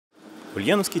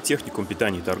Ульяновский техникум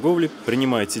питания и торговли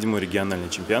принимает Седьмой региональный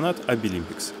чемпионат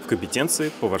Абилимпикс в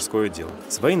компетенции «Поварское дело».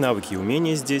 Свои навыки и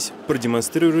умения здесь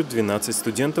продемонстрируют 12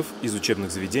 студентов из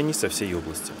учебных заведений со всей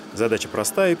области. Задача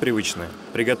простая и привычная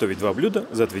 – приготовить 2 блюда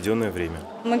за отведенное время.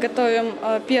 Мы готовим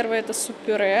первое – это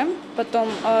суп-пюре, потом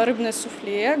рыбное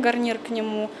суфле, гарнир к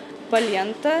нему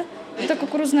полента. Это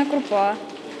кукурузная крупа.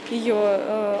 Ее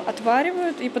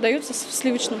отваривают и подаются в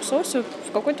сливочном соусе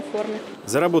в какой-то форме.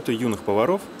 За работой юных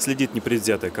поваров следит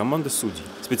непредвзятая команда судей,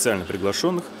 специально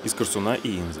приглашенных из Корсуна и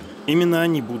Инзы. Именно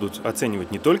они будут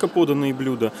оценивать не только поданные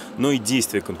блюда, но и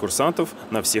действия конкурсантов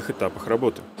на всех этапах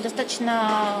работы.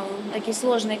 Достаточно такие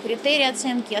сложные критерии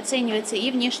оценки. Оценивается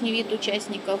и внешний вид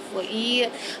участников, и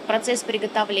процесс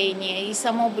приготовления, и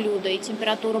само блюдо, и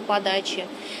температура подачи.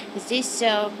 Здесь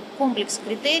комплекс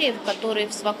критериев, которые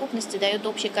в совокупности дают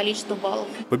общее количество баллов.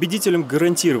 Победителям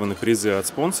гарантированы призы от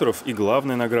спонсоров и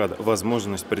главная награда –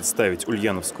 возможность представить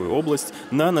Ульяновскую область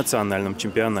на национальном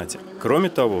чемпионате. Кроме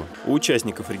того, у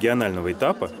участников регионального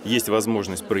этапа есть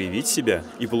возможность проявить себя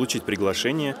и получить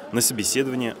приглашение на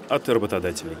собеседование от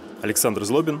работодателей. Александр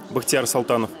Злобин, Бахтияр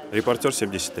Салтанов, репортер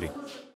 73.